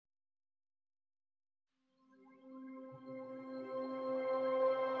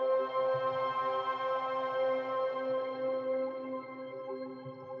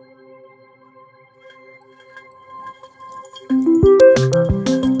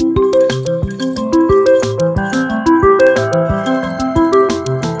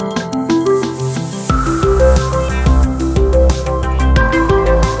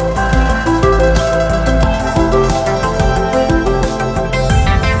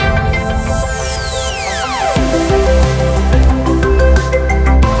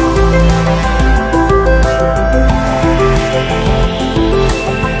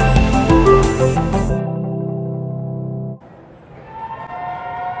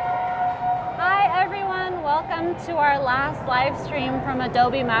welcome to our last live stream from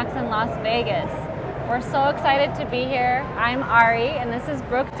Adobe Max in Las Vegas. We're so excited to be here. I'm Ari, and this is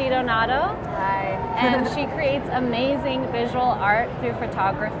Brooke DiDonato. Hi. And she creates amazing visual art through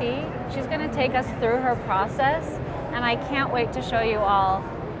photography. She's going to take us through her process, and I can't wait to show you all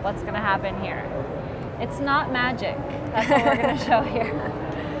what's going to happen here. It's not magic. That's what we're going to show here.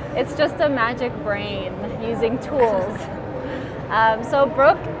 It's just a magic brain using tools. So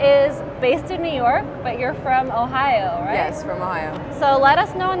Brooke is based in New York, but you're from Ohio, right? Yes, from Ohio. So let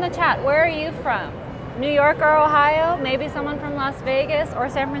us know in the chat, where are you from? New York or Ohio? Maybe someone from Las Vegas or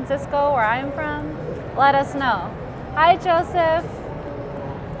San Francisco, where I'm from? Let us know. Hi, Joseph.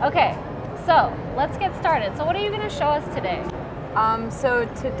 Okay, so let's get started. So what are you going to show us today? So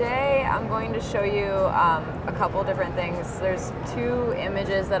today I'm going to show you a couple different things. There's two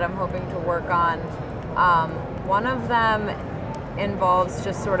images that I'm hoping to work on. One of them involves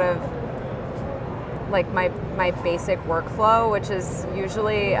just sort of like my basic workflow, which is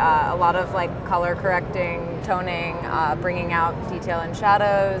usually a lot of like color correcting, toning, bringing out detail and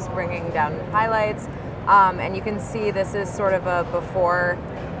shadows, bringing down highlights. And you can see this is sort of a before.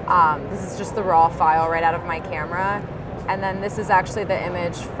 This is just the raw file right out of my camera. And then this is actually the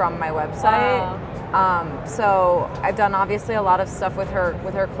image from my website. Wow. So I've done obviously a lot of stuff with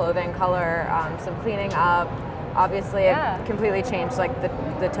her clothing color, some cleaning up. Obviously, I've completely changed like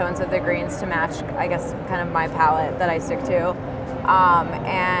the tones of the greens to match, I guess, kind of my palette that I stick to.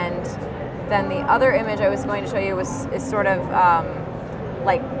 And then the other image I was going to show you is sort of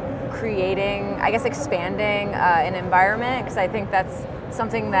like creating, I guess, expanding an environment, because I think that's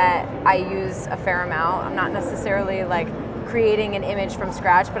something that I use a fair amount. I'm not necessarily like creating an image from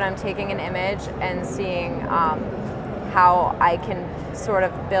scratch, but I'm taking an image and seeing how I can sort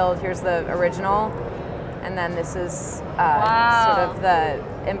of build. Here's the original. And then this is sort of the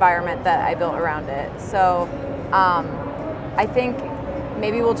environment that I built around it. So I think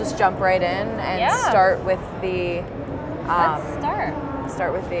maybe we'll just jump right in and start with the... Let's start.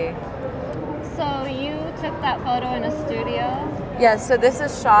 Start with the... So you took that photo in a studio? Yeah, so this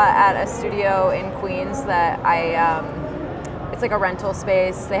is shot at a studio in Queens that it's like a rental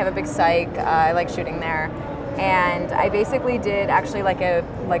space. They have a big psych. I like shooting there. And I basically did actually like an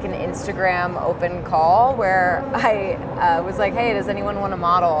Instagram open call where I was like, hey, does anyone want to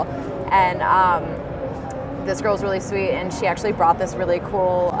model? And this girl's really sweet, and she actually brought this really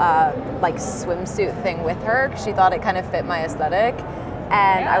cool like swimsuit thing with her because she thought it kind of fit my aesthetic.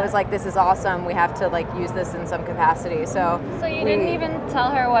 And I was like, this is awesome. We have to like use this in some capacity. So you didn't even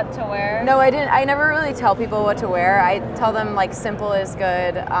tell her what to wear? No, I didn't. I never really tell people what to wear. I tell them like simple is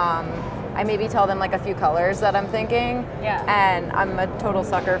good. I maybe tell them like a few colors that I'm thinking. Yeah. And I'm a total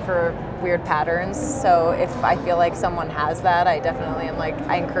sucker for weird patterns. So if I feel like someone has that, I definitely am like,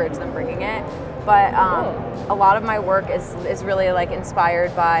 I encourage them bringing it. But a lot of my work is really like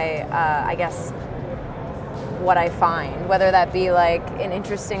inspired by, I guess, what I find, whether that be like an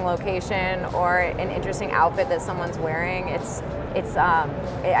interesting location or an interesting outfit that someone's wearing.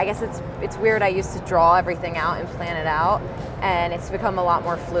 I guess it's weird. I used to draw everything out and plan it out, and it's become a lot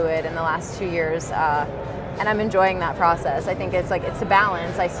more fluid in the last 2 years, and I'm enjoying that process. I think it's a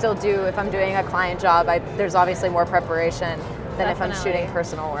balance. I still do, if I'm doing a client job, there's obviously more preparation than if I'm shooting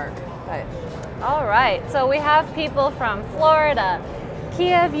personal work. But. All right, so we have people from Florida,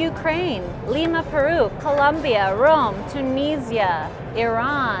 Kiev, Ukraine, Lima, Peru, Colombia, Rome, Tunisia,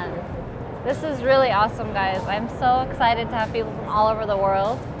 Iran. This is really awesome, guys. I'm so excited to have people from all over the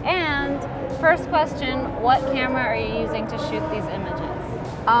world. And first question, what camera are you using to shoot these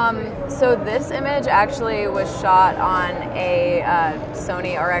images? So this image actually was shot on a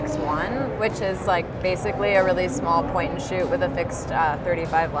Sony RX1, which is like basically a really small point and shoot with a fixed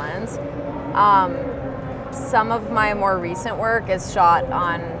 35 lens. Some of my more recent work is shot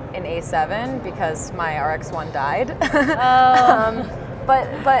on an A7 because my RX1 died.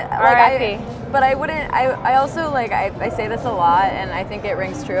 But I wouldn't. I also like I say this a lot, and I think it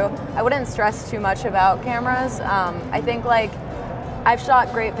rings true. I wouldn't stress too much about cameras. I think like I've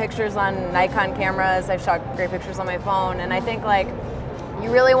shot great pictures on Nikon cameras. I've shot great pictures on my phone, and I think like you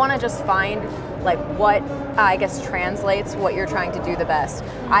really want to just find like what I guess translates what you're trying to do the best.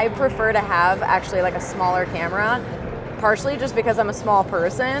 I prefer to have actually like a smaller camera, partially just because I'm a small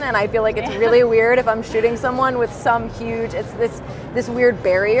person, and I feel like it's really weird if I'm shooting someone with some huge, it's this weird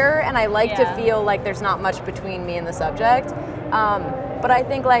barrier, and I like to feel like there's not much between me and the subject. But I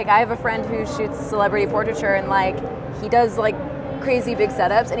think like I have a friend who shoots celebrity portraiture, and like he does like crazy big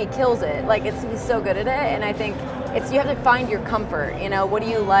setups and he kills it. Like he's so good at it, and I think you have to find your comfort, you know, what do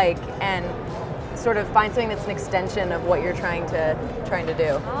you like? And sort of find something that's an extension of what you're trying to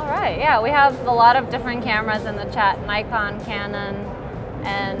do. All right, yeah, we have a lot of different cameras in the chat, Nikon, Canon,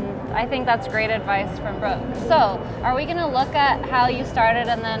 and I think that's great advice from Brooke. So, are we gonna look at how you started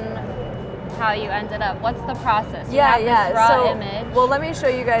and then how you ended up? What's the process? You have this raw image. Well, let me show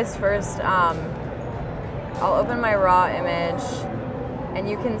you guys first. I'll open my raw image, and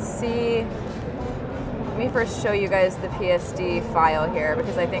you can see. Let me first show you guys the PSD file here,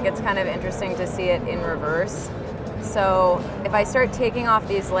 because I think it's kind of interesting to see it in reverse. So if I start taking off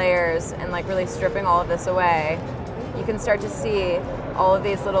these layers and like really stripping all of this away, you can start to see all of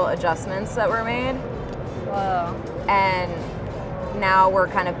these little adjustments that were made. Whoa. And now we're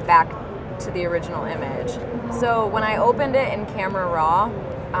kind of back to the original image. So when I opened it in Camera Raw,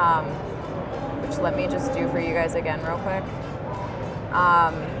 which let me just do for you guys again real quick.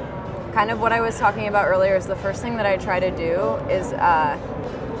 Kind of what I was talking about earlier is the first thing that I try to do is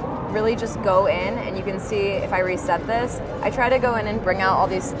really just go in, and you can see if I reset this, I try to go in and bring out all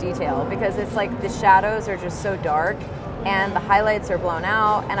this detail, because it's like the shadows are just so dark and the highlights are blown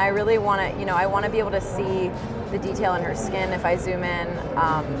out, and I really want to, I want to be able to see the detail in her skin if I zoom in,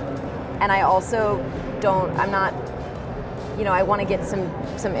 and I also I'm not, I want to get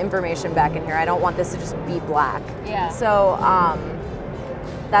some information back in here. I don't want this to just be black. Yeah. So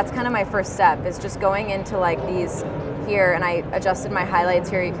that's kind of my first step, is just going into like these here, and I adjusted my highlights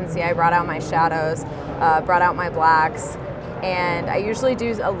here. You can see I brought out my shadows, brought out my blacks, and I usually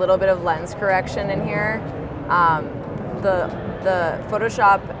do a little bit of lens correction in here. The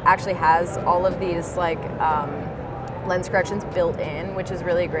Photoshop actually has all of these like lens corrections built in, which is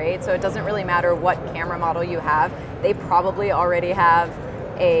really great. So it doesn't really matter what camera model you have. They probably already have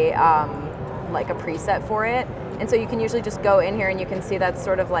a like a preset for it. And so you can usually just go in here and you can see that's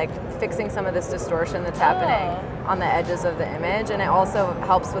sort of like fixing some of this distortion that's happening on the edges of the image. And it also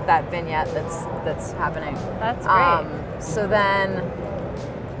helps with that vignette that's happening. That's great. So then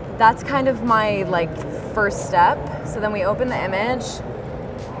that's kind of my like first step. So then we open the image,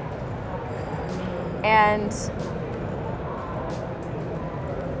 and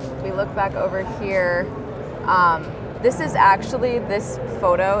we look back over here. This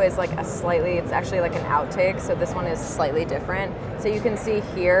photo is like it's actually like an outtake, so this one is slightly different. So you can see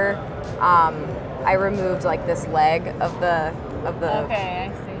here, I removed like this leg of the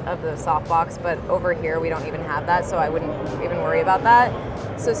Okay, I see. of the softbox, but over here we don't even have that, so I wouldn't even worry about that.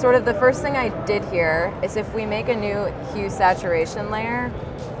 So sort of the first thing I did here is, if we make a new hue saturation layer,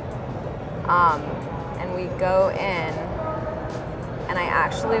 and we go in, and I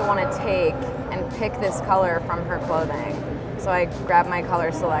actually want to take and pick this color from her clothing. So I grab my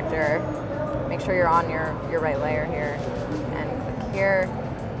color selector, make sure you're on your right layer here, and click here.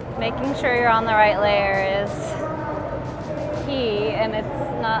 Making sure you're on the right layer is key, and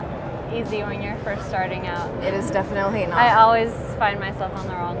it's not easy when you're first starting out. It is definitely not. I always find myself on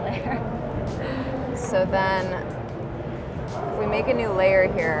the wrong layer. So then, if we make a new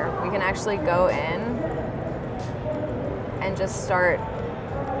layer here, we can actually go in and just start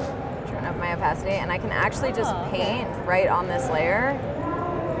turn up my opacity, and I can actually just paint right on this layer.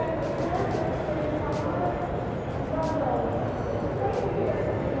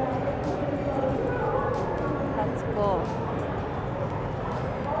 That's cool.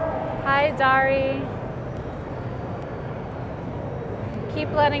 Hi, Dari.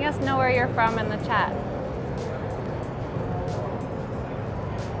 Keep letting us know where you're from in the chat.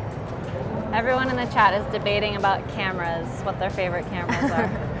 Everyone in the chat is debating about cameras, what their favorite cameras are.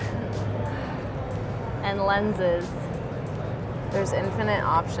 And lenses. There's infinite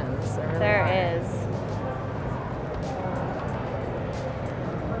options. There is.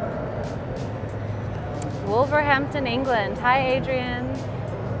 Wolverhampton, England. Hi, Adrian.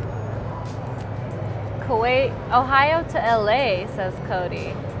 Kuwait, Ohio to LA, says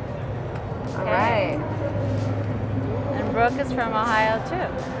Cody. All right. And Brooke is from Ohio too.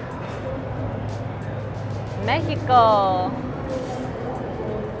 Mexico.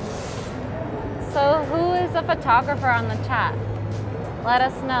 So who is a photographer on the chat? Let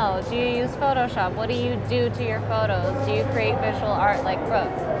us know. Do you use Photoshop? What do you do to your photos? Do you create visual art like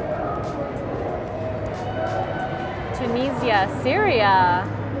Brooke? Tunisia, Syria,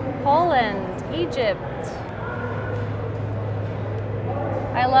 Poland, Egypt.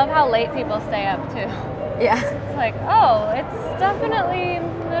 I love how late people stay up too. Yeah. It's like, oh, it's definitely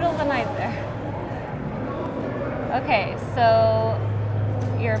middle of the night there. Okay, so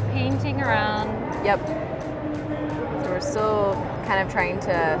you're painting around. Yep. So we're still kind of trying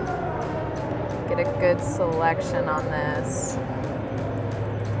to get a good selection on this.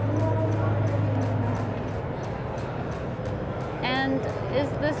 And is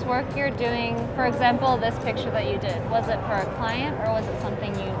this work you're doing, for example, this picture that you did, was it for a client or was it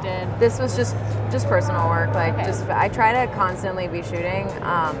something you did? This was just personal work. Like, Okay. I try to constantly be shooting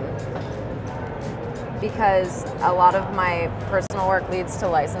because a lot of my personal work leads to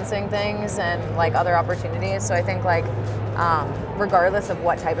licensing things and like other opportunities. So I think like regardless of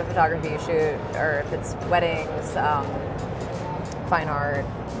what type of photography you shoot, or if it's weddings, fine art,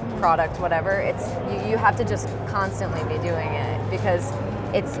 product, whatever, it's you have to just constantly be doing it, because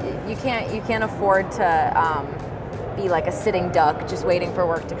it's you can't afford to be like a sitting duck just waiting for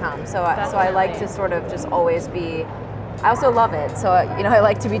work to come. So I like to sort of just always be. I also love it, so I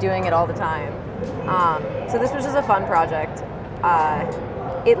like to be doing it all the time. So this was just a fun project.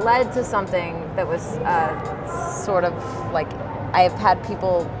 It led to something that was sort of like, I've had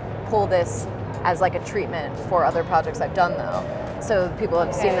people pull this as like a treatment for other projects I've done though. So people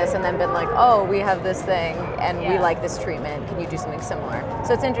have seen this and then been like, oh, we have this thing and we like this treatment. Can you do something similar?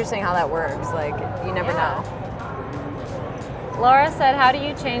 So it's interesting how that works. Like, you never know. Laura said, how do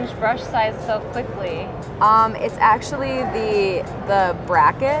you change brush size so quickly? It's actually the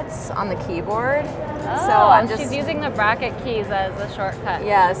brackets on the keyboard. Oh, so I'm just, she's using the bracket keys as a shortcut.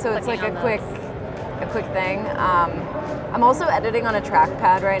 Yeah, so it's like a quick thing. I'm also editing on a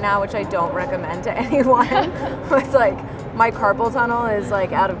trackpad right now, which I don't recommend to anyone. It's like my carpal tunnel is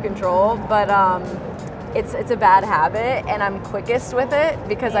like out of control, but it's a bad habit, and I'm quickest with it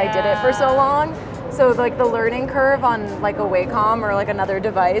because I did it for so long. So like the learning curve on like a Wacom or like another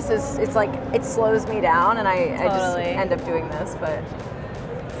device it's like it slows me down, and I just end up doing this. But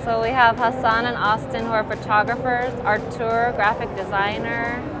so we have Hassan and Austin, who are photographers, Artur, graphic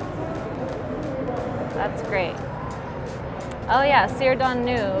designer. That's great. Oh yeah, Sirdon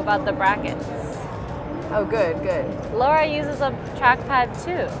knew about the brackets. Oh, good. Laura uses a trackpad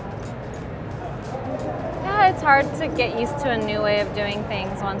too. Yeah, it's hard to get used to a new way of doing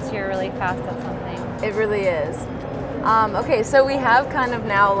things once you're really fast at something. It really is. Okay, so we have kind of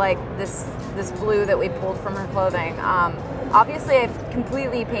now like this blue that we pulled from her clothing. Obviously, I've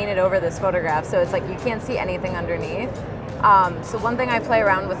completely painted over this photograph, so it's like you can't see anything underneath. So one thing I play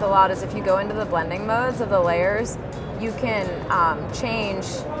around with a lot is if you go into the blending modes of the layers, you can change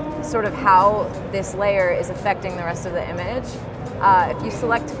sort of how this layer is affecting the rest of the image. If you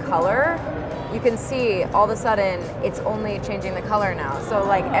select color, you can see all of a sudden it's only changing the color now. So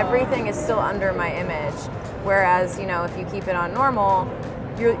like everything is still under my image, whereas if you keep it on normal,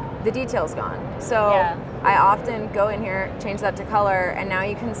 the detail's gone. So I often go in here, change that to color, and now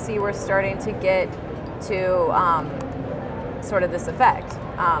you can see we're starting to get to sort of this effect.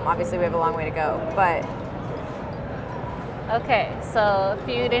 Obviously we have a long way to go, but. Okay, so if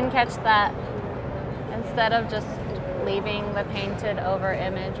you didn't catch that, instead of just leaving the painted over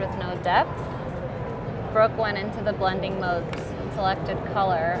image with no depth, Brooke went into the blending modes and selected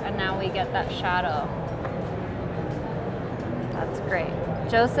color, and now we get that shadow. That's great.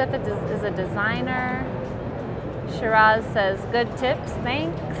 Joseph is a designer. Shiraz says, good tips,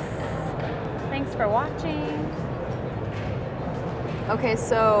 thanks. Thanks for watching. Okay,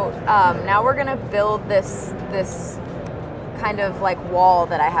 so now we're gonna build this kind of like wall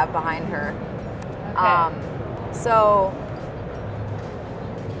that I have behind her. Okay. So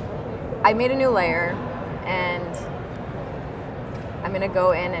I made a new layer, and I'm gonna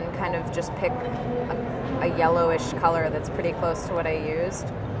go in and kind of just pick a yellowish color that's pretty close to what I used.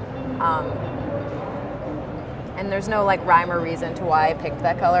 And there's no like rhyme or reason to why I picked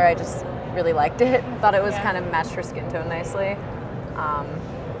that color. I just really liked it. Thought it was kind of matched her skin tone nicely.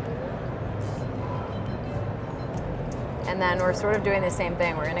 And then we're sort of doing the same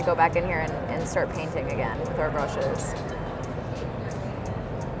thing. We're gonna go back in here and start painting again with our brushes.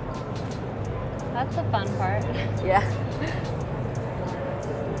 That's the fun part. Yeah.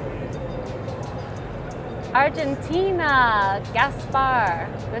 Argentina, Gaspar,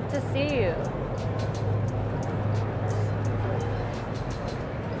 good to see you.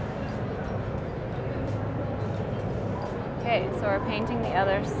 Okay, so we're painting the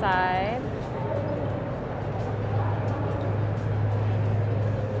other side.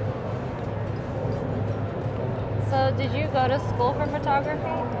 So did you go to school for photography?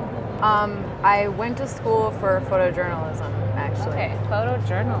 I went to school for photojournalism, actually. Okay,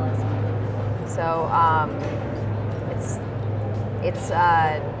 photojournalism. So it's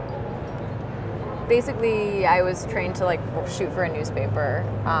basically I was trained to like shoot for a newspaper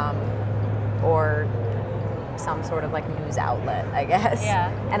or some sort of like news outlet, I guess.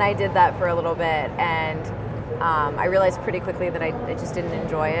 Yeah. And I did that for a little bit, and I realized pretty quickly that I just didn't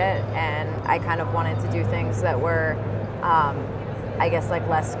enjoy it, and I kind of wanted to do things that were, I guess, like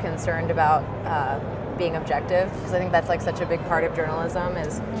less concerned about being objective, because I think that's like such a big part of journalism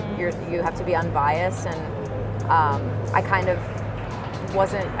is you have to be unbiased, and I kind of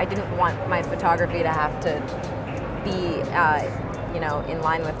I didn't want my photography to have to be in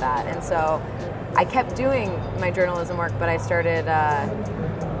line with that, and so I kept doing my journalism work, but I started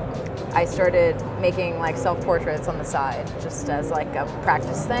making like self-portraits on the side, just as like a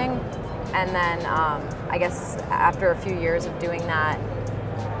practice thing. And then I guess after a few years of doing that,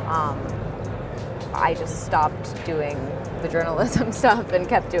 I just stopped doing the journalism stuff and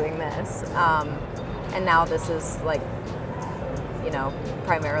kept doing this. And now this is like,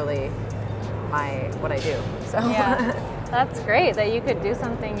 primarily what I do. So yeah, that's great that you could do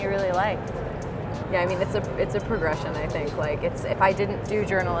something you really like. Yeah, I mean it's a progression. I think like if I didn't do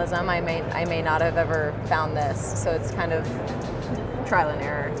journalism, I may not have ever found this. So it's kind of trial and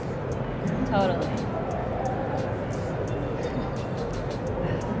error. Totally.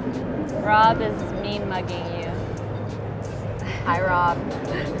 Rob is mean mugging you. Hi, Rob.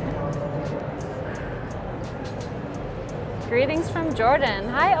 Greetings from Jordan.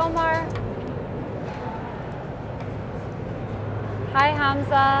 Hi, Omar. Hi,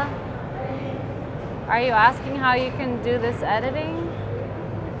 Hamza. Are you asking how you can do this editing?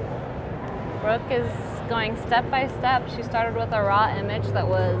 Brooke is going step by step. She started with a raw image that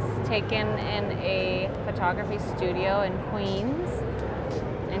was taken in a photography studio in Queens.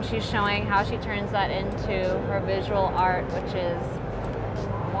 And she's showing how she turns that into her visual art, which is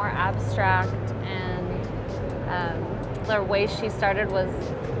more abstract. And the way she started was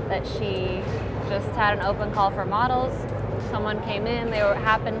that she just had an open call for models. Someone came in, they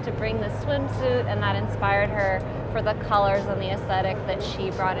happened to bring this swimsuit, and that inspired her for the colors and the aesthetic that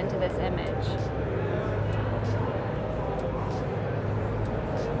she brought into this image.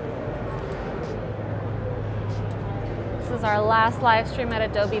 This is our last live stream at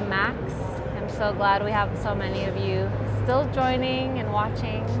Adobe Max. I'm so glad we have so many of you still joining and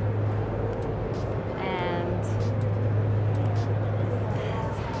watching. And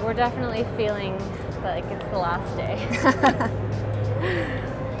we're definitely feeling like it's the last day.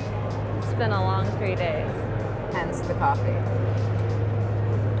 It's been a long 3 days. Hence the coffee.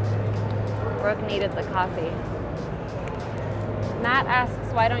 Brooke needed the coffee. Matt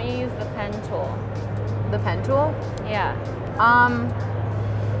asks, why don't you use the pen tool? The pen tool? Yeah.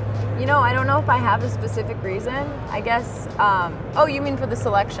 I don't know if I have a specific reason. I guess, oh, you mean for the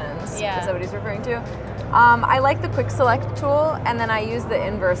selections? Yeah. Is that what he's referring to? I like the quick select tool, and then I use the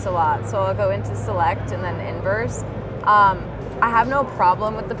inverse a lot. So I'll go into select and then inverse. I have no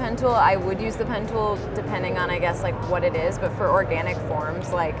problem with the pen tool. I would use the pen tool depending on, I guess, like what it is, but for organic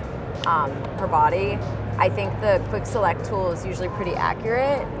forms like her body, I think the quick select tool is usually pretty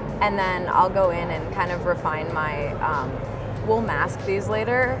accurate. And then I'll go in and kind of refine my, we'll mask these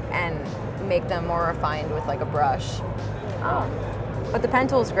later and make them more refined with like a brush. But the pen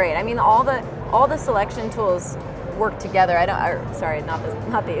tool is great. I mean, all the selection tools work together.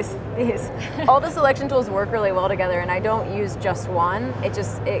 Not these. All the selection tools work really well together, and I don't use just one. It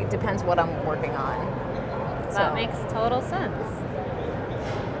depends what I'm working on. That makes total sense.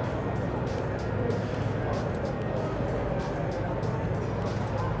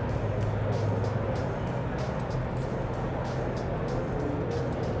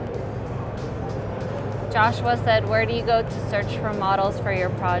 Joshua said, where do you go to search for models for your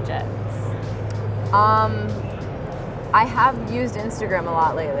projects? I have used Instagram a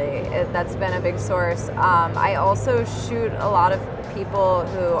lot lately. That's been a big source. I also shoot a lot of people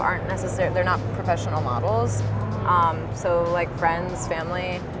who aren't necessarily, they're not professional models. So like friends,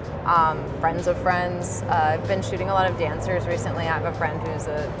 family, friends of friends. I've been shooting a lot of dancers recently. I have a friend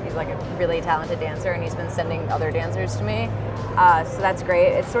he's like a really talented dancer, and he's been sending other dancers to me. So that's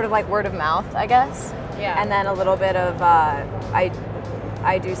great. It's sort of like word of mouth, I guess. Yeah. And then a little bit of,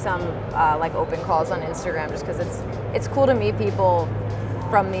 I do some like open calls on Instagram just because it's cool to meet people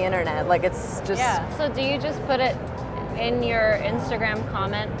from the internet. Like it's just. Yeah. So do you just put it in your Instagram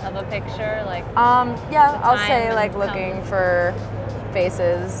comment of a picture, like? Yeah, I'll say like looking for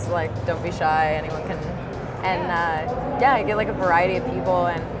faces. Like don't be shy. Anyone can. And yeah, I get like a variety of people,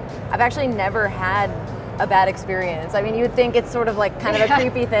 and I've actually never had a bad experience. I mean, you would think it's sort of like kind of a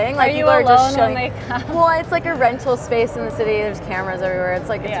creepy thing. Like people are just showing. When they come? Well, it's like a rental space in the city. There's cameras everywhere. It's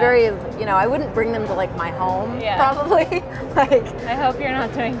like it's very, I wouldn't bring them to like my home probably. Like I hope you're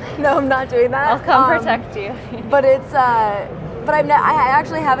not doing that. No, I'm not doing that. I'll come protect you. But it's I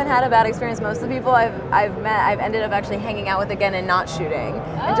actually haven't had a bad experience. Most of the people I've met, I've ended up actually hanging out with again and not shooting,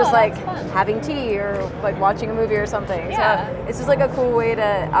 and just like having tea or like watching a movie or something. Yeah. So it's just like a cool way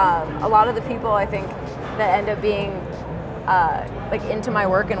to. A lot of the people I think that end up being like into my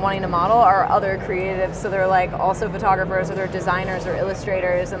work and wanting to model are other creatives. So they're like also photographers or they're designers or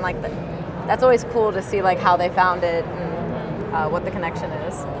illustrators, and like that's always cool to see like how they found it and what the connection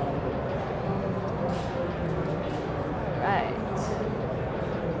is. Right.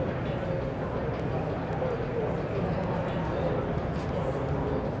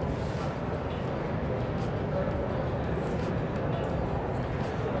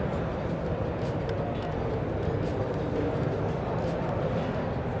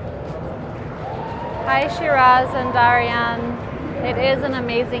 Hi Shiraz and Darian. It is an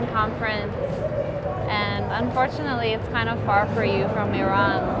amazing conference, and unfortunately it's kind of far for you from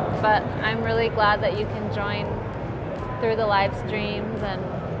Iran, but I'm really glad that you can join through the live streams, and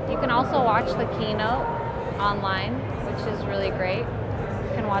you can also watch the keynote online, which is really great.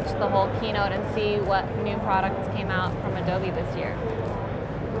 You can watch the whole keynote and see what new products came out from Adobe this year.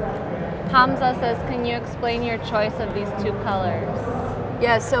 Hamza says, can you explain your choice of these two colors?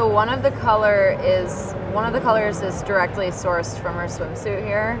 Yeah, so one of the colors is directly sourced from her swimsuit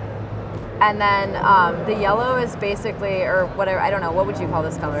here. And then the yellow is basically, or whatever, I don't know, what would you call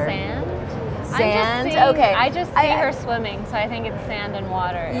this color? Sand? Sand? Okay. I just see her swimming, so I think it's sand and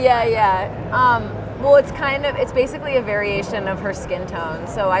water. Yeah, yeah. Well, it's basically a variation of her skin tone.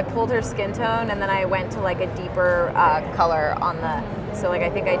 So I pulled her skin tone and then I went to like a deeper color on the, so like I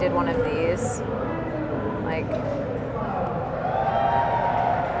think I did one of these. Like,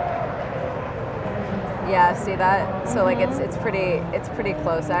 yeah, see that? So like it's pretty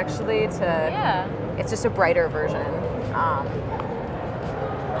close actually to, yeah. It's just a brighter version.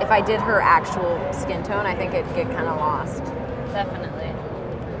 If I did her actual skin tone, I think it'd get kind of lost. Definitely.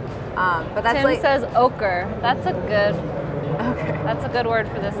 But that's Tim like, says ochre. That's a good word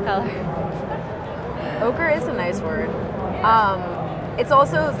for this color. Ochre is a nice word. It's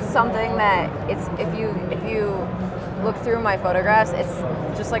also something that if you look through my photographs, it's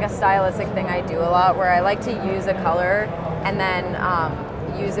just like a stylistic thing I do a lot, where I like to use a color and then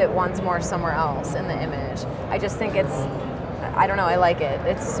use it once more somewhere else in the image. I just think I don't know, I like it.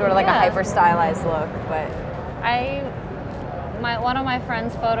 It's sort of like a hyper stylized look, but one of my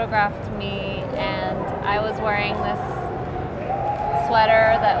friends photographed me, and I was wearing this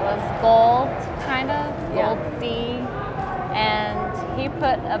sweater that was gold, kind of goldy, and he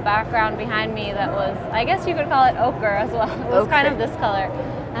put a background behind me that was, I guess you could call it ochre as well. It was kind of this color,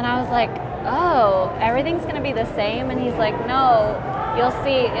 and I was like, oh, everything's gonna be the same, and he's like, no, you'll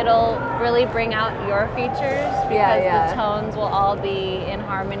see, it'll really bring out your features because the tones will all be in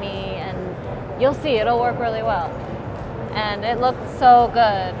harmony, and you'll see, it'll work really well. And it looked so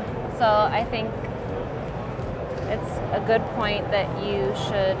good. So I think it's a good point that you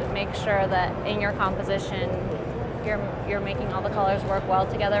should make sure that in your composition, you're making all the colors work well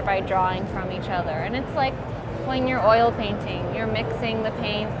together by drawing from each other. And it's like when you're oil painting, you're mixing the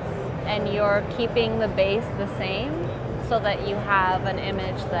paints and you're keeping the base the same so that you have an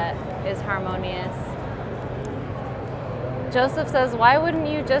image that is harmonious. Joseph says, why wouldn't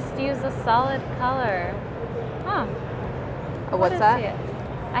you just use a solid color? Huh. What's that?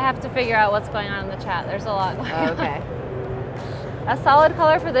 I have to figure out what's going on in the chat. There's a lot going on. Okay. A solid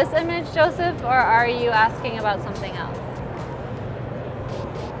color for this image, Joseph, or are you asking about something else?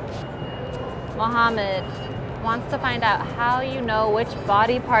 Mohammed wants to find out how you know which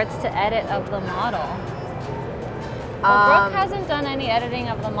body parts to edit of the model. Well, Brooke hasn't done any editing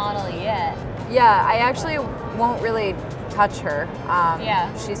of the model yet. Yeah, I actually won't really touch her.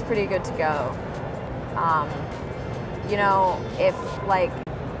 She's pretty good to go. You know, if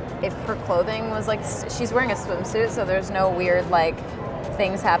her clothing was like, she's wearing a swimsuit, so there's no weird like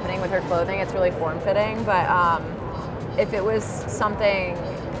things happening with her clothing. It's really form-fitting. But if it was something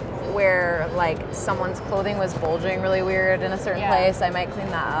where like someone's clothing was bulging really weird in a certain place, I might clean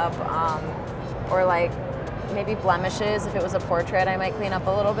that up. Or like maybe blemishes. If it was a portrait, I might clean up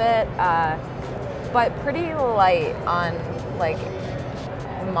a little bit. But pretty light on like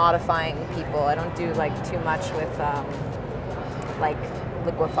modifying people. I don't do like too much with like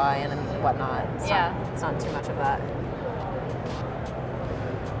liquefy and whatnot. It's not too much of that.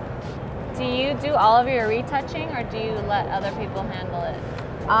 Do you do all of your retouching, or do you let other people handle it?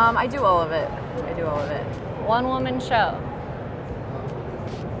 I do all of it. I do all of it. One woman show.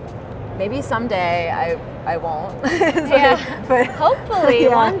 Maybe someday I won't. But hopefully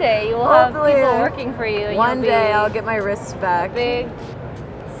one day you will have people working for you. And one day I'll get my wrists back. Big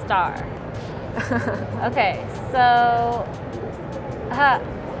star. Okay, so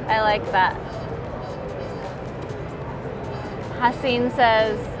I like that. Haseen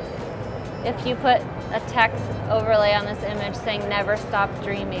says, if you put a text overlay on this image saying never stop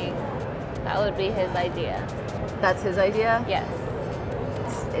dreaming, That would be his idea. That's his idea? Yes.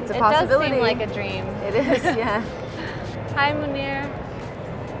 It's a possibility. It does seem like a dream. It is, yeah. Hi, Munir.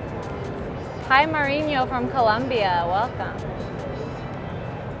 Hi, Marino from Colombia. Welcome.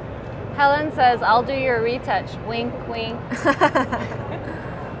 Helen says, I'll do your retouch. Wink, wink.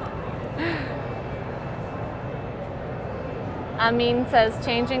 Amin says,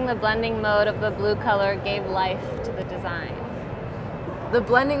 changing the blending mode of the blue color gave life to the design. The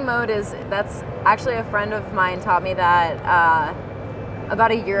blending mode that's actually a friend of mine taught me that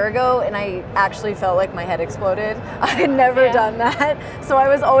about a year ago, and I actually felt like my head exploded. I had never done that. So I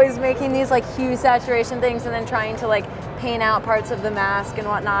was always making these like hue saturation things and then trying to like paint out parts of the mask and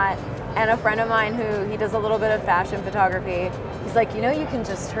whatnot. And a friend of mine he does a little bit of fashion photography, he's like, you know, you can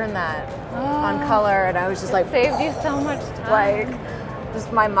just turn that on color. And I was just like, saved you so much time. Like,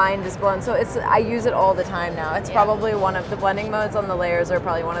 just my mind is blown. So I use it all the time now. It's probably one of the blending modes on the layers are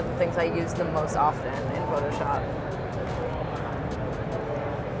probably one of the things I use the most often in Photoshop.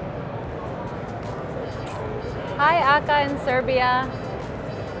 Hi, Aka in Serbia.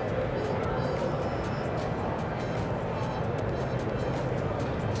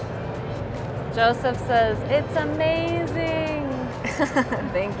 Joseph says, it's amazing.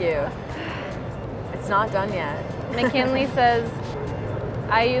 Thank you. It's not done yet. McKinley says,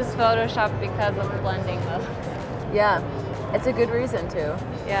 I use Photoshop because of the blending mode. Yeah, it's a good reason to.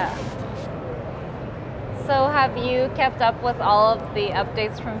 Yeah. So have you kept up with all of the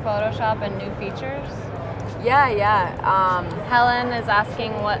updates from Photoshop and new features? Yeah. Helen is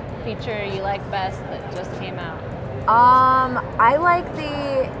asking what feature you like best that just came out. I like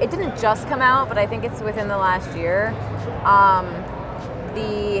it didn't just come out, but I think it's within the last year.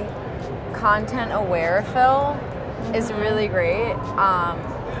 The content aware fill is really great.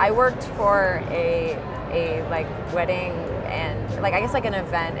 I worked for a like wedding and like I guess like an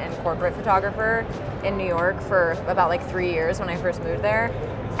event and corporate photographer in New York for about like 3 years when I first moved there.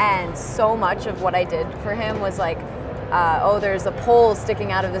 And so much of what I did for him was like, oh, there's a pole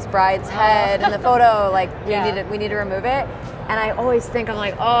sticking out of this bride's head in the photo, like we need to remove it. And I always think, I'm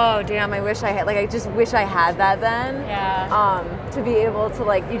like, oh damn, I wish I had, like I just wish I had that then. Yeah. To be able to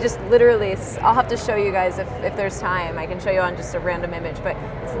like, you just literally, I'll have to show you guys if there's time, I can show you on just a random image, but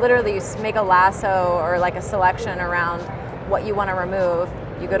it's literally you make a lasso or like a selection around what you want to remove.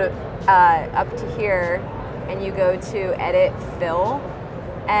 You go to up to here and you go to edit fill.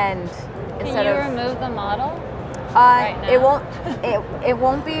 And instead of remove the model? Right now? It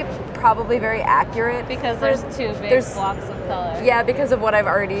won't be probably very accurate because there's two big blocks of color. Yeah, because of what I've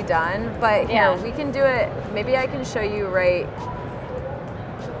already done. But here we can do it. Maybe I can show you right.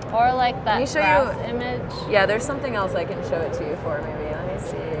 Or like that grass image. Yeah, there's something else I can show it to you for. Maybe let me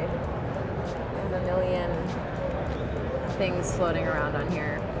see. I have a million things floating around on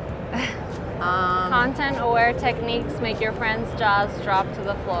here. Content-aware techniques make your friend's jaws drop to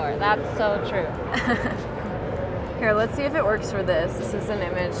the floor. That's so true. Here, let's see if it works for this. This is an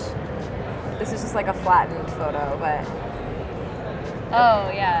image. This is just like a flattened photo, but... Oh,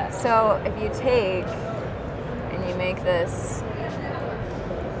 yeah. So if you take and you make this...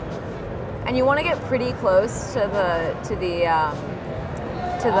 And you want to get pretty close to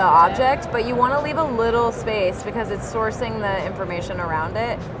the object, but you want to leave a little space because it's sourcing the information around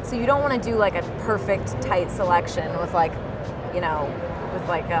it. So you don't want to do like a perfect tight selection with like, you know, with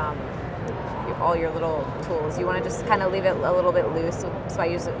like all your little tools. You want to just kind of leave it a little bit loose. So I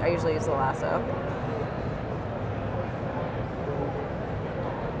usually use the lasso.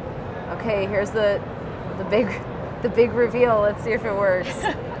 Okay, here's the big reveal. Let's see if it works.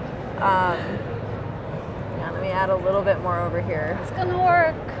 Let me add a little bit more over here. It's gonna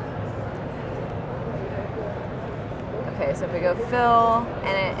work. Okay, so if we go fill,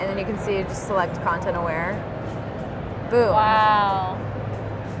 and then you can see just select content aware. Boom. Wow.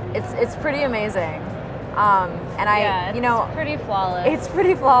 It's pretty amazing. It's pretty flawless. It's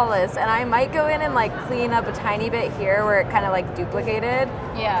pretty flawless, and I might go in and like clean up a tiny bit here where it kind of like duplicated.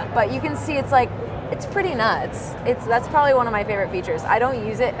 Yeah. But you can see it's pretty nuts. That's probably one of my favorite features. I don't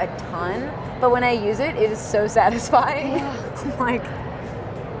use it a ton, but when I use it, it is so satisfying. Yeah. Like,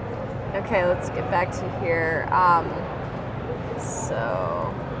 okay, let's get back to here.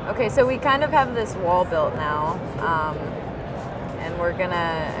 So we kind of have this wall built now, and I'm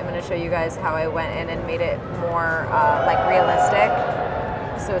gonna show you guys how I went in and made it more like realistic,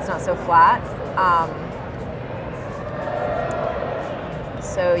 so it's not so flat.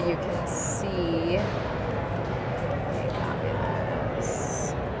 So you can see, let me copy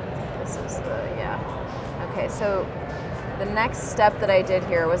this. This is okay, so the next step that I did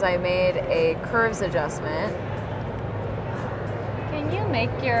here was I made a curves adjustment. Can you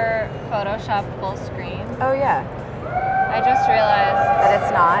make your Photoshop full screen? Oh yeah. I just realized that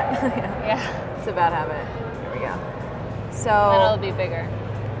it's not. Yeah. It's a bad habit. Here we go. So then it'll be bigger.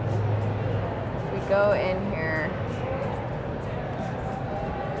 If we go in here.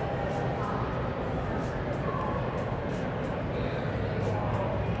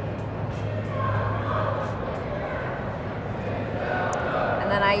 And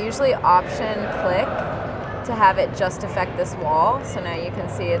then I usually option click to have it just affect this wall. So now you can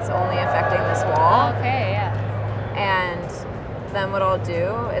see it's only affecting this wall. Okay, yeah. And then what I'll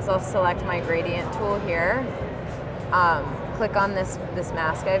do is I'll select my gradient tool here, click on this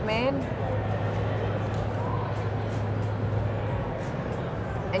mask I've made,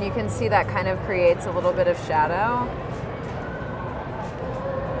 and you can see that kind of creates a little bit of shadow.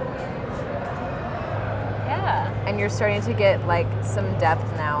 Yeah. And you're starting to get like some depth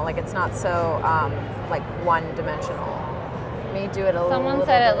now, like it's not so like one-dimensional. Let me do it a little bit. Someone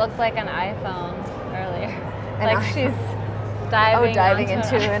said it looked like an iPhone earlier. Like she's diving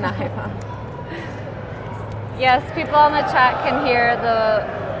into an iPhone. Yes, people on the chat can hear the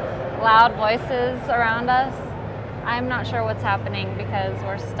loud voices around us. I'm not sure what's happening because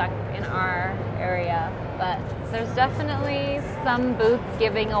we're stuck in our area, but there's definitely some booth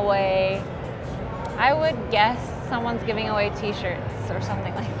giving away. I would guess someone's giving away t-shirts or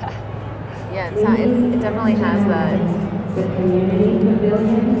something like that. Yeah, it definitely has that. The community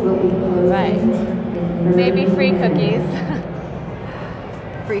pavilion will be closing. Right. Maybe free cookies.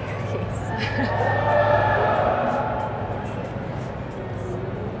 Free cookies.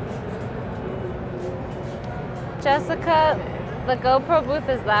 Jessica, the GoPro booth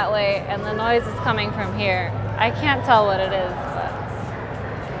is that way and the noise is coming from here. I can't tell what it is, but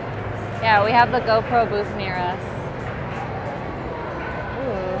yeah, we have the GoPro booth near us.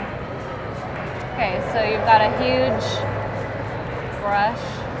 Ooh. Okay, so you've got a huge brush.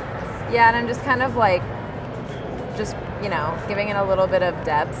 Yeah, and I'm just kind of like, you know, giving it a little bit of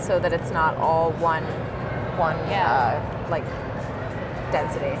depth so that it's not all one like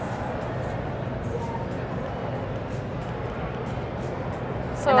density.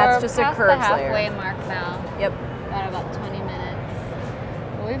 So and that's just a curves the halfway layer. Mark now. Yep. Got about 20 minutes.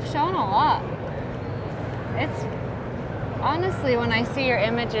 We've shown a lot. It's honestly, when I see your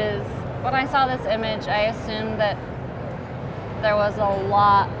images, when I saw this image, I assumed that there was a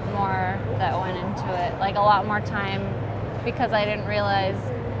lot more that went into it, like a lot more time, because I didn't realize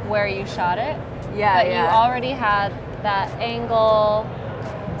where you shot it. Yeah, but you already had that angle,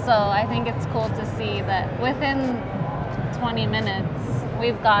 so I think it's cool to see that within 20 minutes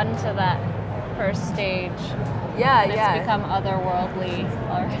we've gotten to that first stage. Yeah, and it's become otherworldly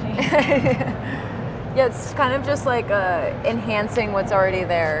already. Yeah, it's kind of just like enhancing what's already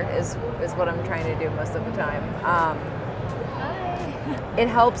there is what I'm trying to do most of the time. It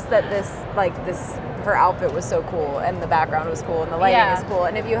helps that her outfit was so cool and the background was cool and the lighting is cool.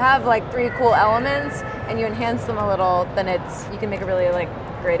 And if you have like 3 cool elements and you enhance them a little, then you can make a really like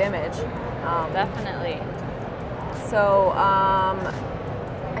great image. Definitely. So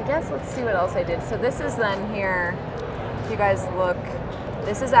I guess let's see what else I did. So this is then here, if you guys look,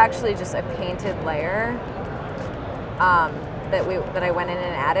 this is actually just a painted layer that I went in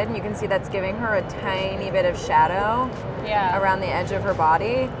and added, and you can see that's giving her a tiny bit of shadow around the edge of her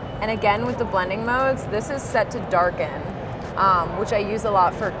body. And again, with the blending modes, this is set to darken, which I use a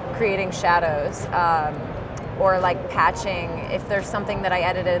lot for creating shadows or like patching. If there's something that I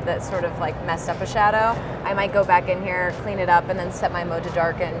edited that sort of like messed up a shadow, I might go back in here, clean it up, and then set my mode to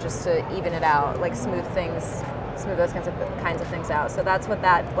darken just to even it out, like smooth those kinds of things out. So that's what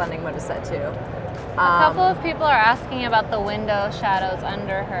that blending mode is set to. A couple of people are asking about the window shadows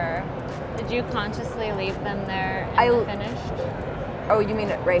under her. Did you consciously leave them there and finished? Oh, you mean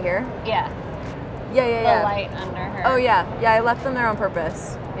right here? Yeah. Yeah. The light under her. Oh yeah, I left them there on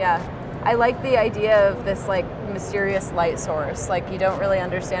purpose. Yeah. I like the idea of this like mysterious light source. Like you don't really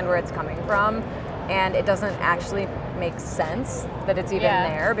understand where it's coming from, and it doesn't actually make sense that it's even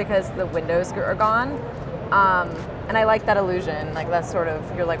there because the windows are gone. And I like that illusion. Like that's sort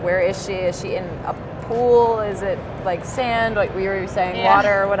of, you're like, where is she? Is she in a pool? Is it like sand? Like we were saying,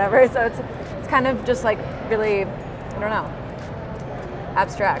 water or whatever. So it's kind of just like really, I don't know,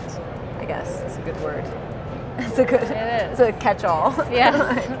 abstract, I guess is a good word. It's a catch-all. Yes.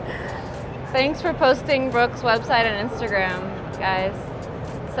 Thanks for posting Brooke's website and Instagram, guys.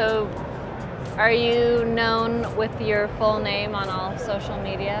 So are you known with your full name on all social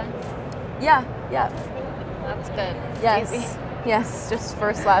media? Yeah. That's good. Yes. Easy. Yes, just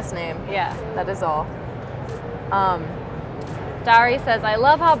first, last name. Yeah. That is all. Dari says, I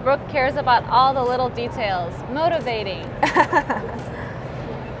love how Brooke cares about all the little details. Motivating.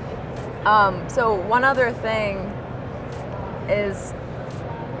 So one other thing is,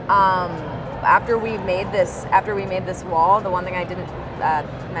 after we made this wall, the one thing I didn't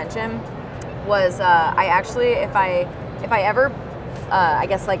mention was I actually, if I ever I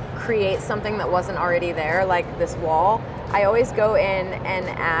guess like create something that wasn't already there, like this wall, I always go in and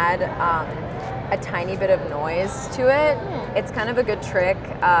add a tiny bit of noise to it. It's kind of a good trick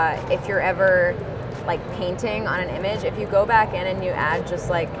if you're ever like painting on an image. If you go back in and you add just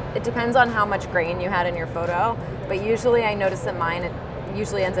like, it depends on how much grain you had in your photo, but usually I notice that mine, it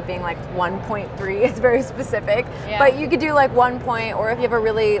usually ends up being like 1.3. It's very specific, but you could do like 1 point, or if you have a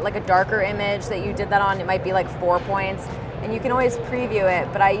really like a darker image that you did that on, it might be like 4 points, and you can always preview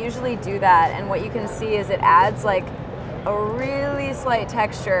it. But I usually do that, and what you can see is it adds like a really slight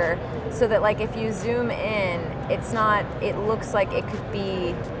texture, so that like if you zoom in, it's not, it looks like it could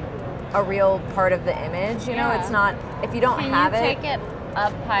be a real part of the image, you know? It's not, if you don't have it. Can you take it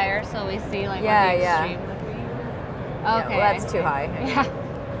up higher so we see like what the extreme would be? Okay. Yeah, well, that's too high.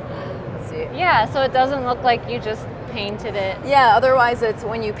 Let's see. Yeah, so it doesn't look like you just painted it. Yeah, otherwise it's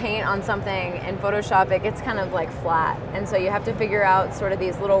when you paint on something in Photoshop, it gets kind of like flat. And so you have to figure out sort of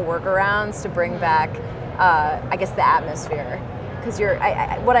these little workarounds to bring back, I guess, the atmosphere. Because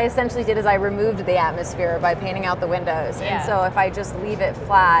what I essentially did is I removed the atmosphere by painting out the windows. And so if I just leave it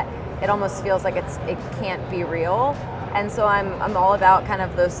flat, it almost feels like it can't be real. And so I'm all about kind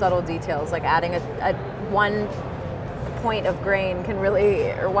of those subtle details, like adding a 1 point of grain can really,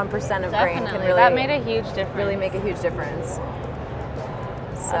 or 1% of grain can really, that made a huge difference. Really make a huge difference.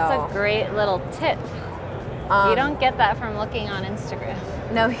 So that's a great little tip. You don't get that from looking on Instagram.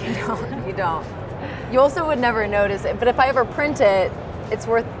 No, you don't. You don't. You also would never notice it, but if I ever print it, it's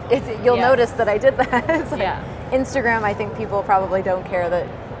worth it. You'll notice that I did that. It's like Instagram, I think people probably don't care that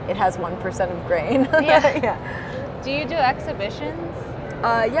it has 1% of grain. Do you do exhibitions?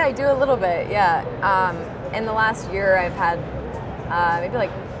 Yeah, I do a little bit. Yeah. In the last year, I've had maybe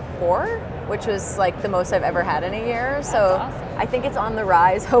like 4, which was like the most I've ever had in a year. That's so awesome. I think it's on the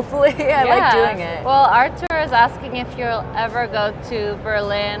rise. Hopefully, I like doing it. Well, Artur is asking if you'll ever go to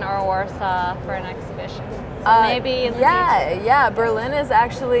Berlin or Warsaw for an exhibition. So maybe in the future. Yeah. Berlin is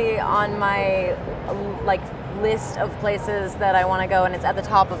actually on my like list of places that I want to go, and it's at the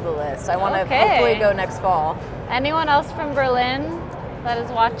top of the list. I want to hopefully go next fall. Anyone else from Berlin that is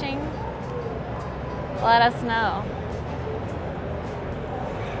watching? Let us know.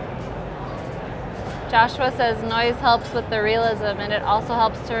 Joshua says noise helps with the realism, and it also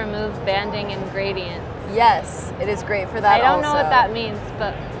helps to remove banding and gradients. Yes, it is great for that. I don't know what that means,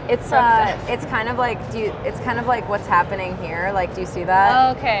 but it's kind of like it's kind of like what's happening here. Like, do you see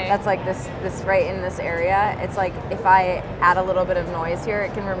that? Okay. That's like this right in this area. It's like if I add a little bit of noise here,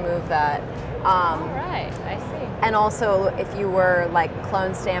 it can remove that. All right, I see. And also, if you were like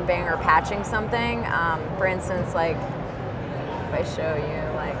clone stamping or patching something, for instance, like if I show you,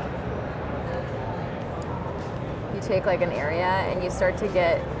 like you take like an area and you start to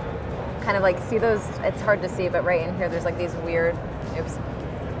get kind of like, see those, it's hard to see, but right in here there's like these weird, oops,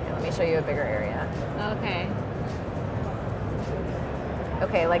 okay, let me show you a bigger area.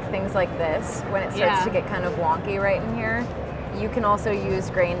 Okay, like things like this, when it starts to get kind of wonky right in here, you can also use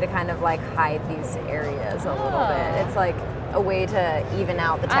grain to kind of like hide these areas a little bit. It's like a way to even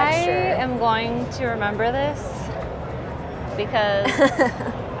out the texture. I am going to remember this because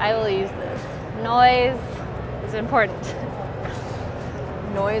I will use this. Noise is important.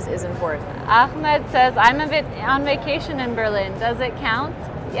 Noise is important. Ahmed says, I'm a bit on vacation in Berlin. Does it count?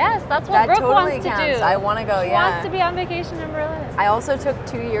 Yes, that's what Brooke totally wants counts. to do. I want to go, She wants to be on vacation in Berlin. I also took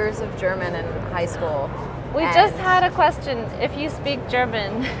 2 years of German in high school. We just had a question, if you speak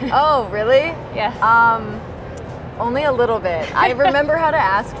German. Oh, really? Yes. Only a little bit. I remember how to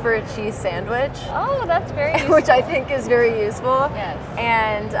ask for a cheese sandwich. Oh, that's very useful. Which I think is very useful. Yes.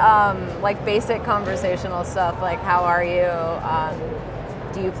 And like basic conversational stuff, like how are you?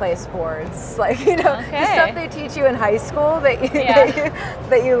 Do you play sports? Like, you know, the stuff they teach you in high school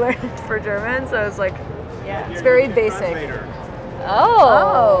that you learned for German. So it's like, it's very basic.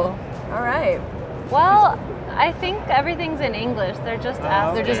 Oh. All right. Well, I think everything's in English. They're just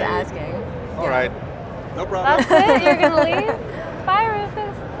asking. They're just asking. All right. No problem. That's it? You're going to leave? Bye,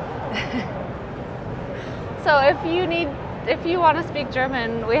 Rufus. So if you want to speak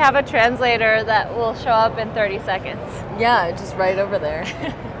German, we have a translator that will show up in 30 seconds. Yeah, just right over there.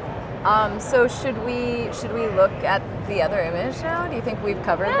 So should we look at the other image now? Do you think we've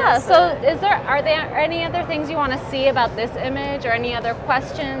covered this? Yeah, so are there any other things you want to see about this image, or any other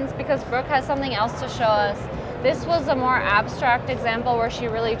questions? Because Brooke has something else to show us. This was a more abstract example where she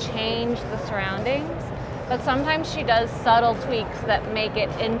really changed the surroundings. but sometimes she does subtle tweaks that make it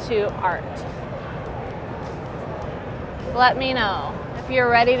into art. Let me know if you're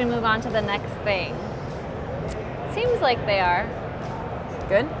ready to move on to the next thing. Seems like they are.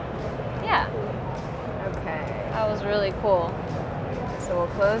 Good? Yeah. Okay. That was really cool. So we'll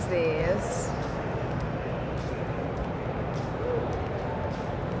close these.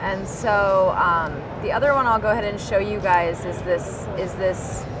 And so the other one I'll go ahead and show you guys is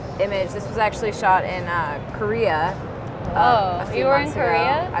this image. This was actually shot in Korea. A few you were in months ago.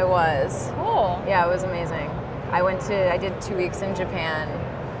 Korea? I was. Cool. Yeah, it was amazing. I did 2 weeks in Japan,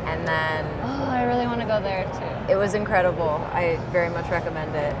 and then Oh, I really want to go there too. it was incredible. I very much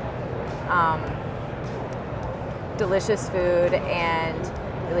recommend it. Delicious food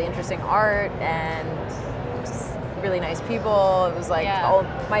and really interesting art and just really nice people. It was like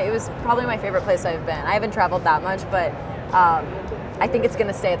it was probably my favorite place I've been. I haven't traveled that much, but I think it's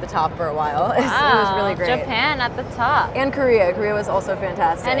gonna stay at the top for a while. Wow, It was really great. Japan at the top. And Korea. Korea was also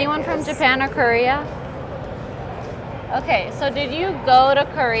fantastic. Anyone from Japan or Korea? Okay, so did you go to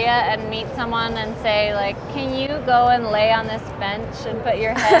Korea and meet someone and say like, can you go and lay on this bench and put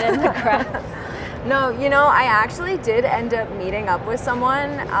your head in the grass? No, you know, I actually did end up meeting up with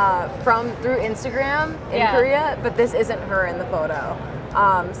someone through Instagram in Korea, but this isn't her in the photo.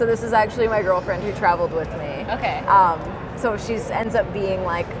 So this is actually my girlfriend who traveled with me. Okay. So she ends up being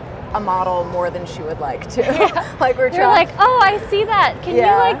like a model more than she would like to. Like You're like, oh, I see that. Can you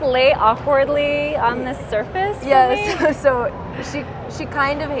like lay awkwardly on this surface? Yeah. So she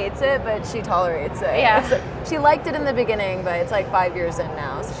kind of hates it, but she tolerates it. Yeah. So she liked it in the beginning, but it's like 5 years in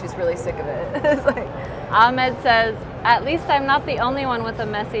now, so she's really sick of it. It's like, Ahmed says, at least I'm not the only one with a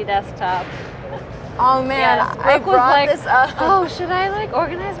messy desktop. oh man, Yes, I Brooke was brought like, this up. oh, should I like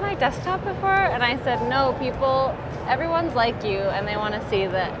organize my desktop before? And I said, no, everyone's like you, and they want to see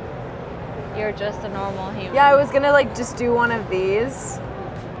that you're just a normal human. Yeah, I was gonna like just do one of these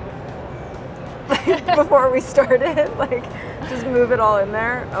before we started, like just move it all in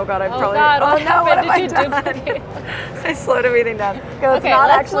there. Oh god, Oh god, what happened? Did you duplicate? I slowed everything down. Okay, let's not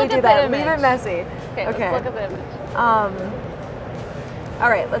let's actually look do at the that. image. Leave it messy. Okay, let's look at the image. All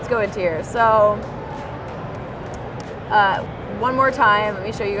right, let's go into here. So, one more time, let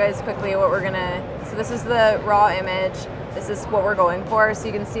me show you guys quickly what we're gonna. So this is the raw image. This is what we're going for. So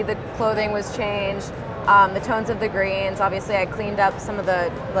you can see the clothing was changed, the tones of the greens. Obviously, I cleaned up some of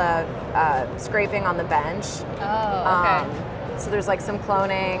the scraping on the bench. Oh, okay. So there's like some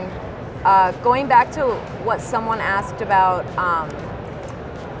cloning. Going back to what someone asked about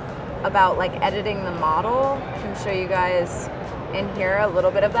like editing the model, I can show you guys in here a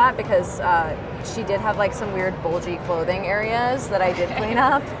little bit of that because she did have like some weird bulgy clothing areas that I did clean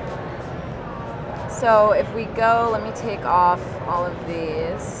up. So if we go, let me take off all of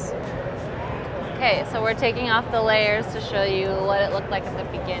these. Okay, so we're taking off the layers to show you what it looked like at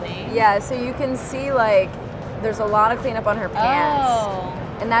the beginning. Yeah, so you can see like there's a lot of cleanup on her pants.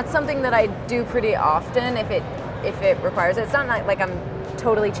 Oh. And that's something that I do pretty often if it requires it. It's not like I'm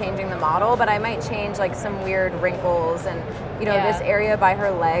totally changing the model, but I might change like some weird wrinkles and you know, this area by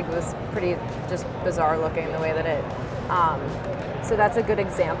her leg was pretty just bizarre looking the way that it so that's a good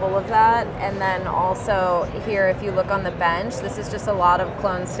example of that. And then also here, if you look on the bench, this is just a lot of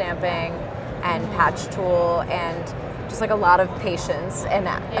clone stamping and patch tool and just like a lot of patience and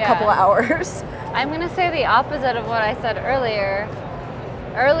a couple of hours. I'm gonna say the opposite of what I said earlier.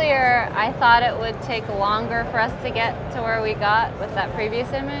 Earlier, I thought it would take longer for us to get to where we got with that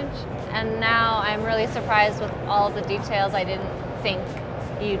previous image. And now I'm really surprised with all the details I didn't think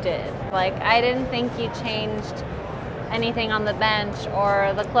you did. Like, I didn't think you changed anything on the bench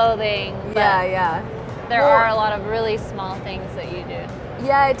or the clothing. Yeah. There are a lot of really small things that you do.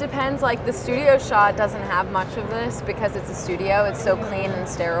 Yeah, it depends. Like the studio shot doesn't have much of this because it's a studio. It's so clean and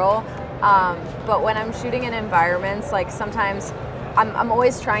sterile. But when I'm shooting in environments, like sometimes I'm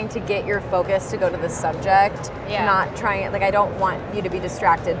always trying to get your focus to go to the subject, not trying it. Like I don't want you to be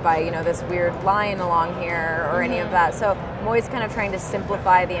distracted by, you know, this weird line along here or any of that. So I'm always kind of trying to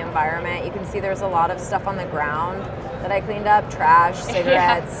simplify the environment. You can see there's a lot of stuff on the ground that I cleaned up, trash,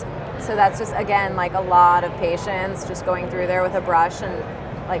 cigarettes. So that's just, again, like a lot of patience, just going through there with a brush and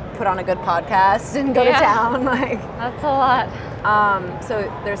like put on a good podcast and go to town. Like that's a lot. So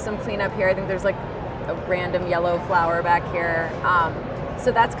there's some cleanup here. I think there's like a random yellow flower back here.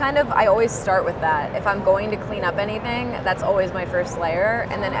 So that's kind of, I always start with that. If I'm going to clean up anything, that's always my first layer,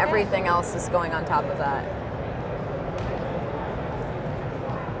 and then everything else is going on top of that.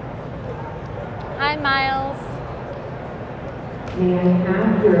 Hi, Miles. May I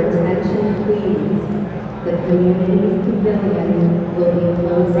have your attention, please? The community pavilion will be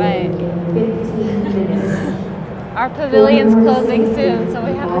closing Right. in 15 minutes. Our pavilion's closing soon, so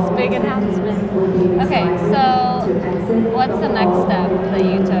we have this big announcement. Okay, so what's the next step that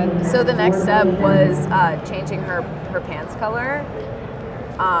you took? So the next step was changing her pants color.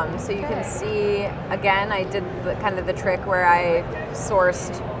 So you can see, again, I did kind of the trick where I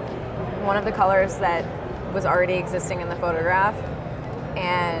sourced one of the colors that was already existing in the photograph.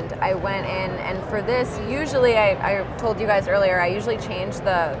 And I went in, and for this, usually, I told you guys earlier, I usually change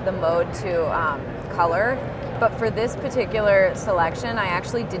the mode to color. But for this particular selection, I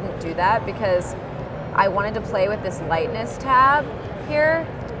actually didn't do that because I wanted to play with this lightness tab here.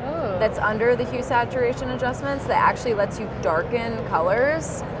 Ooh. That's under the hue saturation adjustments that actually lets you darken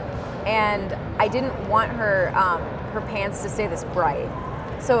colors. And I didn't want her pants to stay this bright.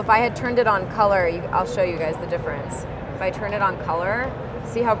 So if I had turned it on color, I'll show you guys the difference. If I turn it on color,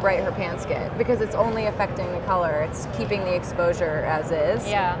 see how bright her pants get, because it's only affecting the color. It's keeping the exposure as is.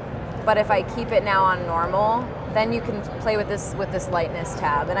 Yeah. But if I keep it now on normal, then you can play with this lightness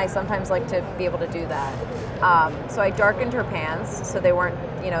tab, and I sometimes like to be able to do that. So I darkened her pants so they weren't,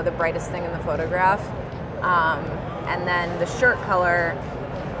 the brightest thing in the photograph. And then the shirt color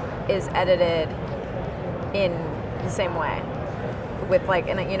is edited in the same way, with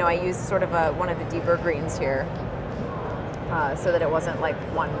I used sort of one of the deeper greens here, so that it wasn't like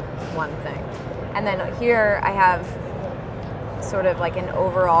one thing. And then here I have sort of like an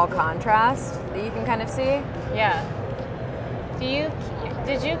overall contrast that you can kind of see. Yeah.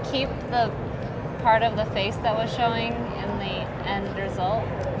 Did you keep the part of the face that was showing in the end result?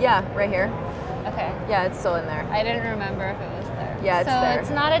 Yeah, right here. Okay. Yeah, it's still in there. I didn't remember if it was there. Yeah, it's there. So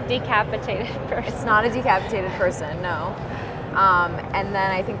it's not a decapitated person. It's not a decapitated person, no. And then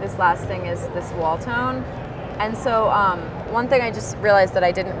I think this last thing is this wall tone. And so one thing I just realized that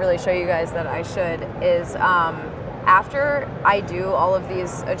I didn't really show you guys that I should is after I do all of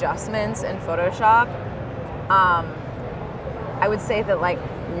these adjustments in Photoshop, I would say that like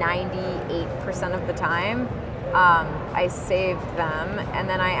 98% of the time, I saved them, and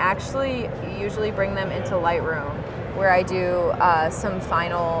then I actually usually bring them into Lightroom, where I do some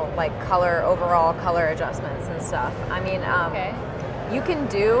final overall color adjustments and stuff. I mean, Okay. you can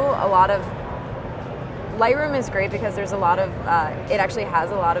do a lot of. Lightroom is great because there's a lot of. It actually has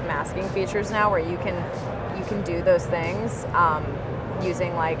a lot of masking features now, where you can do those things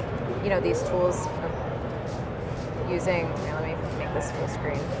using these tools. Here, let me make this full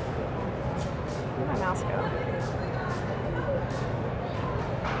screen. Where'd my mouse go?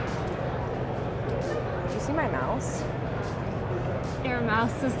 Do you see my mouse? Your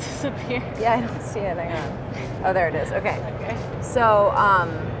mouse has disappeared. Yeah, I don't see it. Hang on. Oh, there it is. Okay. Okay. So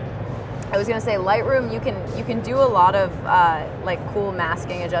I was gonna say Lightroom. You can do a lot of cool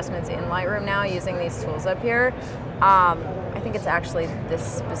masking adjustments in Lightroom now using these tools up here. I think it's actually this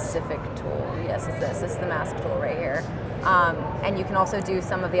specific tool. Yes, it's this. It's the mask tool right here. And you can also do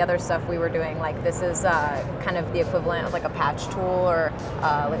some of the other stuff we were doing. Like this is kind of the equivalent of like a patch tool or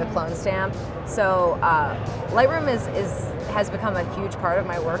like a clone stamp. So Lightroom has become a huge part of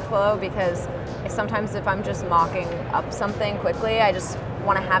my workflow, because sometimes if I'm just mocking up something quickly, I just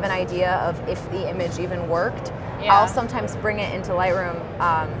want to have an idea of if the image even worked. Yeah. I'll sometimes bring it into Lightroom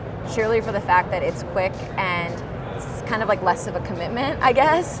surely for the fact that it's quick and it's kind of like less of a commitment, I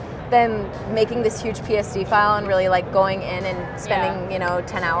guess, than making this huge PSD file and really like going in and spending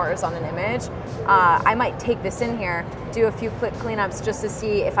 10 hours on an image. I might take this in here, do a few quick cleanups just to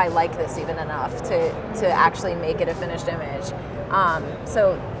see if I like this even enough to actually make it a finished image.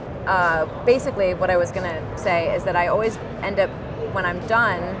 So basically what I was gonna say is that I always end up, when I'm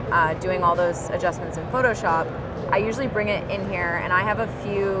done doing all those adjustments in Photoshop, I usually bring it in here, and I have a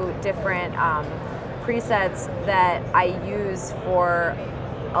few different presets that I use for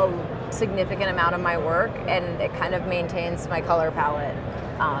a significant amount of my work, and it kind of maintains my color palette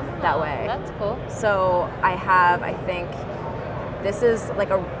that way. That's cool. So I have, I think, this is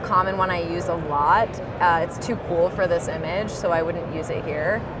like a common one I use a lot. It's too cool for this image, so I wouldn't use it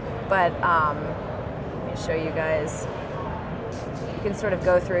here. But let me show you guys. You can sort of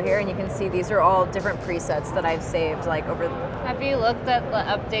go through here and you can see these are all different presets that I've saved over. Have you looked at the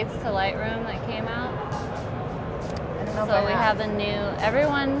updates to Lightroom that came out? I don't know So we have the new,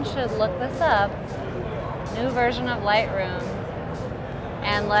 everyone should look this up, new version of Lightroom,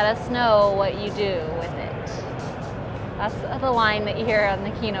 and let us know what you do with it. That's the line that you hear on the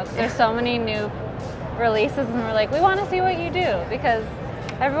keynote, because there's so many new releases, and we're like, we want to see what you do, because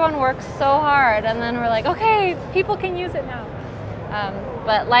everyone works so hard, and then we're like, okay, people can use it now.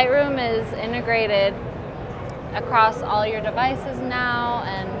 But Lightroom is integrated across all your devices now,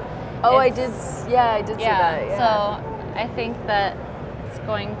 and Oh, I It's- did. Yeah, I did see that. Yeah. So I think that it's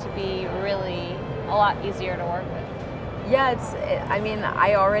going to be really a lot easier to work with. Yeah, I mean,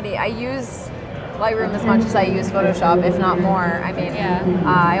 I use Lightroom as much as I use Photoshop, if not more. I mean, Yeah.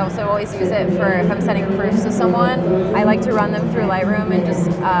 I also always use it for if I'm sending proofs to someone. I like to run them through Lightroom and just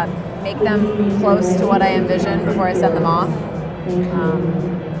make them close to what I envision before I send them off.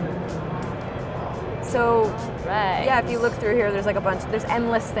 So Right. yeah, if you look through here, there's like there's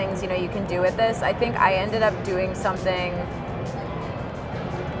endless things, you can do with this. I think I ended up doing something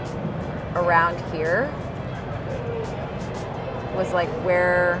around here. Was like if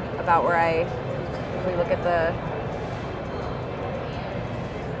we look at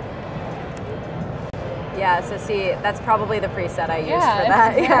so see, that's probably the preset I used for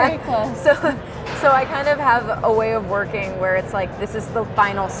that. It's very close. So I kind of have a way of working where it's like, this is the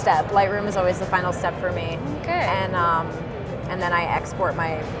final step. Lightroom is always the final step for me. Okay. And then I export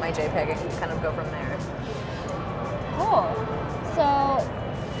my JPEG and kind of go from there. Cool. So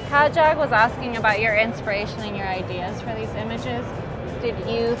Kajag was asking about your inspiration and your ideas for these images. Did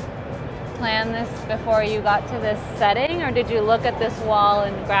you plan this before you got to this setting, or did you look at this wall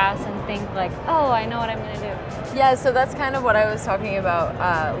and grass and think like, oh, I know what I'm going to do? Yeah, so that's kind of what I was talking about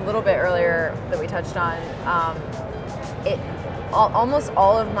a little bit earlier that we touched on. Almost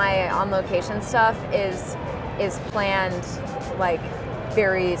all of my on-location stuff is planned like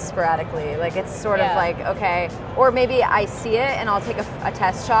very sporadically. Like it's sort of like, okay, or maybe I see it and I'll take a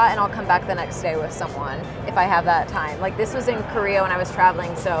test shot and I'll come back the next day with someone if I have that time. Like this was in Korea when I was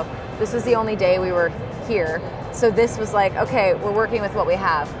traveling, so this was the only day we were here. So this was like, okay, we're working with what we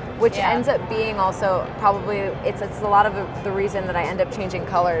have, which ends up being also probably, it's a lot of the reason that I end up changing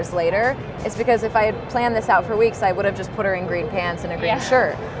colors later is because if I had planned this out for weeks, I would have just put her in green pants and a green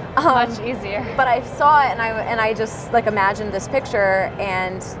shirt. Much easier. But I saw it and I just like imagined this picture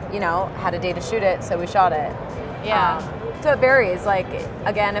and had a day to shoot it, so we shot it. Yeah. So it varies. Like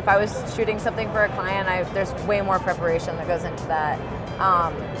again, if I was shooting something for a client, there's way more preparation that goes into that.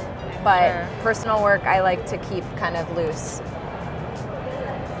 But personal work, I like to keep kind of loose.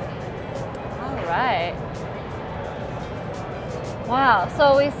 All right. Wow.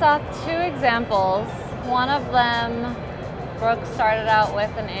 So we saw two examples. One of them, Brooke started out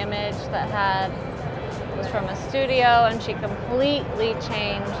with an image that was from a studio, and she completely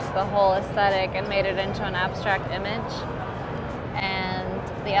changed the whole aesthetic and made it into an abstract image. And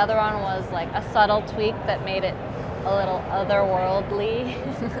the other one was like a subtle tweak that made it a little otherworldly.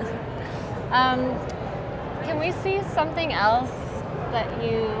 Can we see something else that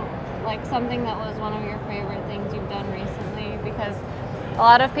something that was one of your favorite things you've done recently? Because a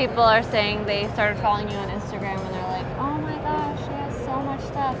lot of people are saying they started following you on Instagram and they're like, oh my gosh, she has so much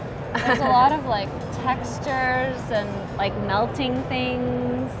stuff. There's a lot of like textures and like melting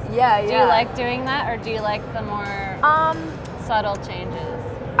things. Yeah, Do you like doing that, or do you like the more subtle changes?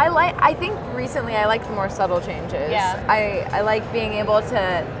 I think recently I like the more subtle changes. Yeah. I like being able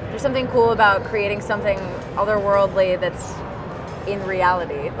to, there's something cool about creating something otherworldly that's in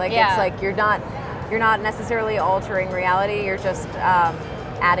reality. Like it's like you're not necessarily altering reality, you're just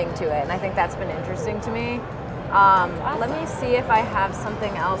adding to it. And I think that's been interesting to me. Awesome. Let me see if I have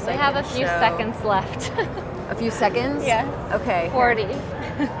something else We have a few seconds left. A few seconds? Yes. Okay. 40.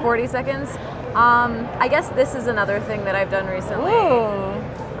 40 seconds? I guess this is another thing that I've done recently. Ooh.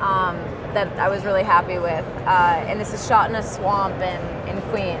 That I was really happy with. And this is shot in a swamp in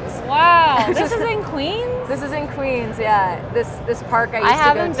Queens. Wow. This is in Queens? This is in Queens, yeah. This park I used to go to. I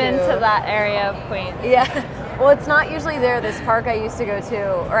haven't been to that area of Queens. Yeah. Well, it's not usually there. This park I used to go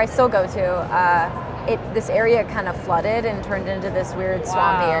to, or I still go to, this area kind of flooded and turned into this weird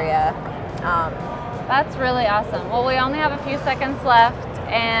swampy area. That's really awesome. Well, we only have a few seconds left,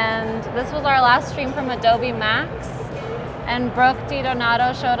 and this was our last stream from Adobe Max. And Brooke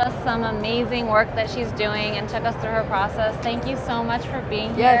DiDonato showed us some amazing work that she's doing and took us through her process. Thank you so much for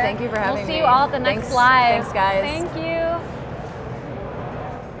being here. Yeah, thank you for having me. We'll see you all at the next live. Thanks, guys. Thank you.